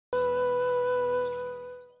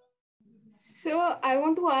So I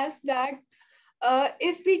want to ask that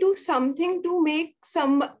if we do something to make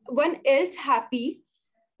someone else happy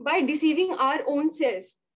by deceiving our own self,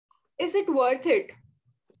 is it worth it?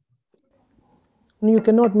 You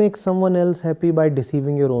cannot make someone else happy by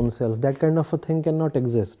deceiving your own self. That kind of a thing cannot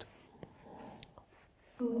exist.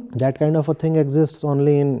 That kind of a thing exists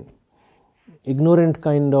only in ignorant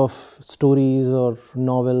kind of stories or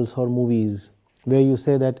novels or movies, where you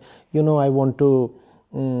say that, I want to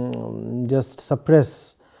just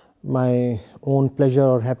suppress my own pleasure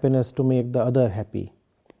or happiness to make the other happy.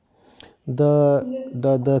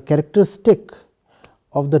 The characteristic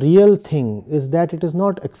of the real thing is that it is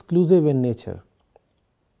not exclusive in nature.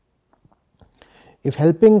 If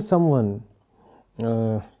helping someone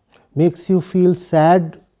makes you feel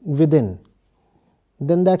sad within,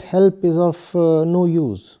 then that help is of no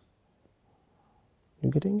use. You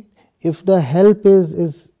getting it? If the help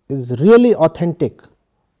is really authentic,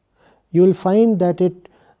 you will find that it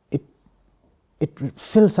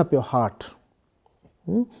fills up your heart.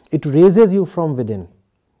 It raises you from within.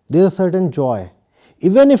 There is a certain joy,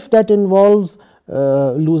 even if that involves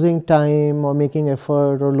losing time or making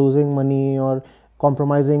effort or losing money or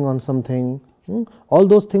compromising on something. All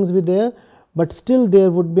those things will be there, but still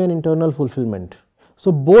there would be an internal fulfillment.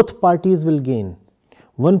 So both parties will gain.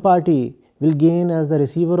 One party will gain as the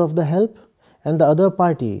receiver of the help, and the other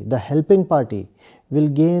party, the helping party, will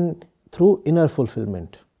gain through inner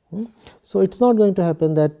fulfillment. So it's not going to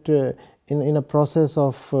happen that in a process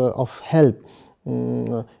of help,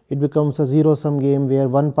 it becomes a zero-sum game where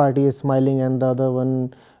one party is smiling and the other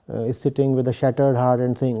one is sitting with a shattered heart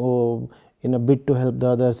and saying, oh, in a bid to help the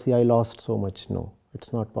other, see, I lost so much. No,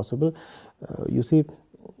 it's not possible. You see,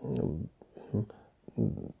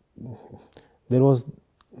 there was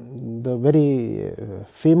the very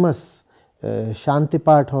famous Shanti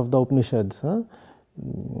part of the Upanishads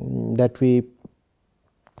that we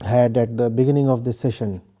had at the beginning of this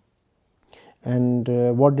session. And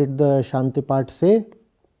what did the Shanti part say?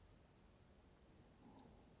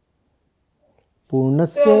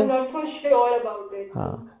 Purnasya. So I'm not so sure about it.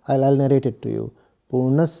 I'll narrate it to you.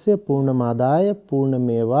 Purnasya Purnamadaya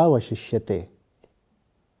Purnameva Vashishyate.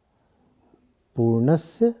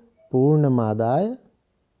 Purnasya Purnamadaya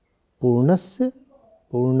Purnasya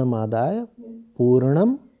Purnamadaya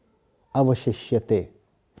Purnam Avashishyate.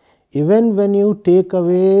 Even when you take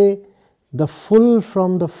away the full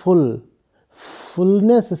from the full,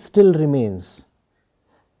 fullness still remains.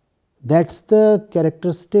 That's the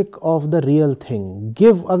characteristic of the real thing.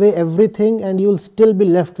 Give away everything and you will still be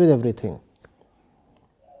left with everything.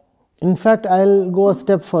 In fact, I'll go a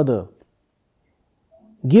step further.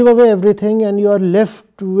 Give away everything and you are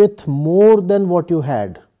left with more than what you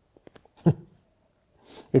had.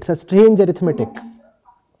 It's a strange arithmetic.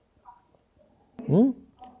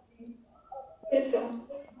 Yes, sir.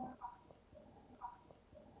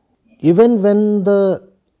 Even when the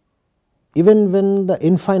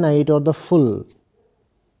infinite or the full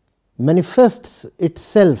manifests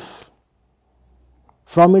itself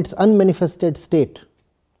from its unmanifested state,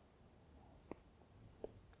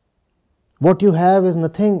 what you have is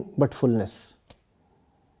nothing but fullness.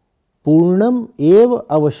 Purnam eva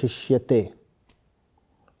avashishyate.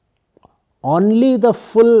 Only the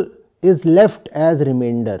full is left as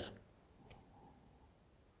remainder.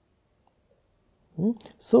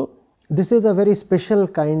 So this is a very special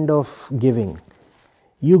kind of giving.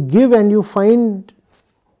 You give and you find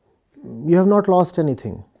you have not lost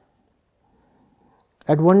anything.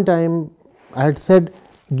 At one time I had said,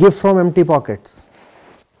 give from empty pockets.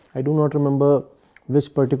 I do not remember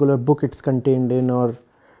which particular book it's contained in or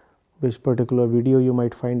which particular video you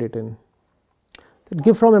might find it in. That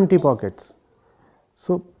give from empty pockets.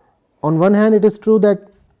 So on one hand it is true that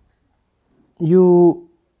you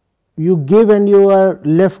give and you are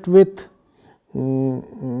left with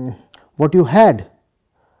what you had.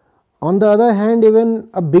 On the other hand, even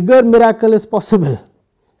a bigger miracle is possible,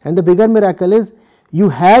 and the bigger miracle is you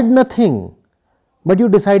had nothing but you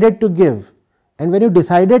decided to give, and when you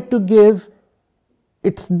decided to give,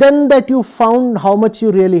 it's then that you found how much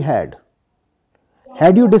you really had.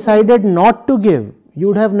 Had you decided not to give, you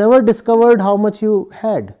would have never discovered how much you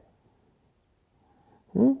had.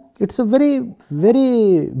 It's a very,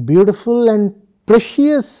 very beautiful and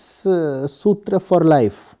precious sutra for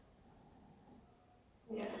life.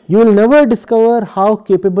 You will never discover how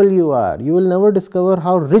capable you are. You will never discover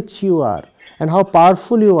how rich you are and how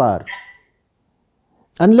powerful you are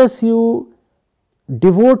unless you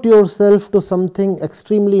devote yourself to something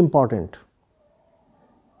extremely important.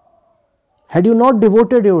 Had you not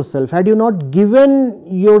devoted yourself, had you not given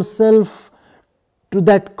yourself to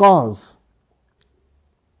that cause,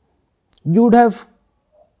 you would have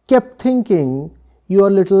kept thinking you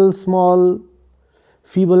are little, small,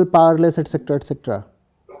 feeble, powerless, etc., etc.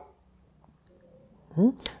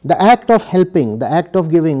 The act of helping, the act of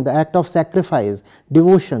giving, the act of sacrifice,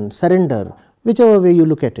 devotion, surrender, whichever way you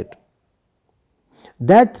look at it,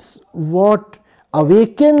 that's what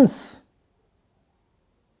awakens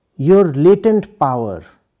your latent power,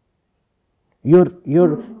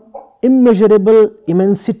 your immeasurable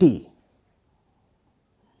immensity.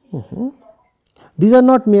 These are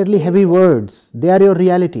not merely heavy words, they are your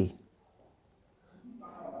reality.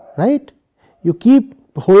 Right? You keep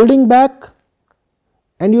holding back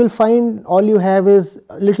and you will find all you have is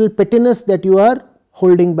a little pettiness that you are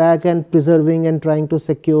holding back and preserving and trying to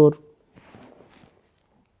secure.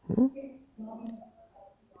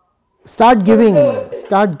 Start giving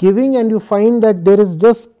and you find that there is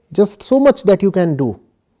just so much that you can do.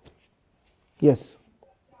 Yes.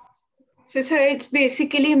 So sir, it's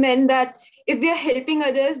basically meant that if we are helping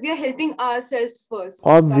others, we are helping ourselves first.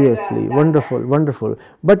 Obviously, wonderful, wonderful.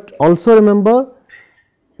 But also remember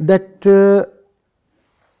that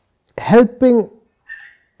helping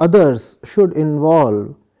others should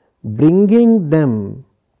involve bringing them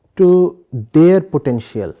to their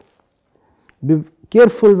potential. Be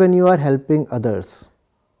careful when you are helping others.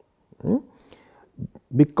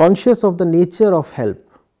 Be conscious of the nature of help,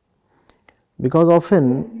 because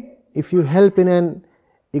often if you help in an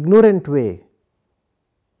ignorant way,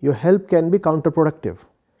 your help can be counterproductive.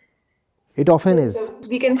 It often is. So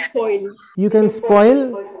we can spoil. You can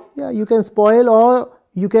spoil, yeah, you can spoil, or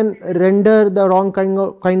you can render the wrong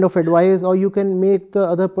kind of advice, or you can make the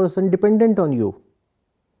other person dependent on you.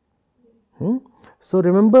 So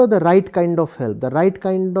remember the right kind of help. The right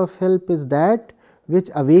kind of help is that which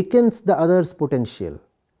awakens the other's potential.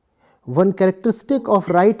 One characteristic of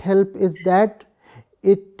right help is that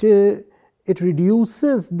it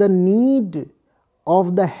reduces the need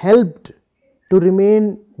of the helped to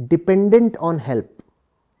remain dependent on help.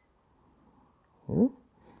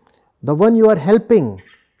 The one you are helping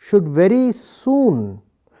should very soon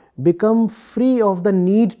become free of the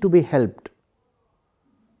need to be helped.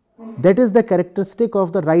 That is the characteristic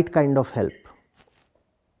of the right kind of help.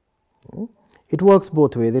 It works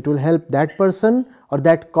both ways. It will help that person or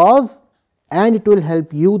that cause, and it will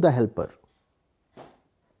help you, the helper.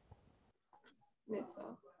 Yes, sir.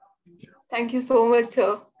 Thank you so much,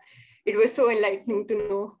 sir. It was so enlightening to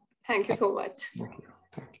know. Thank you so much.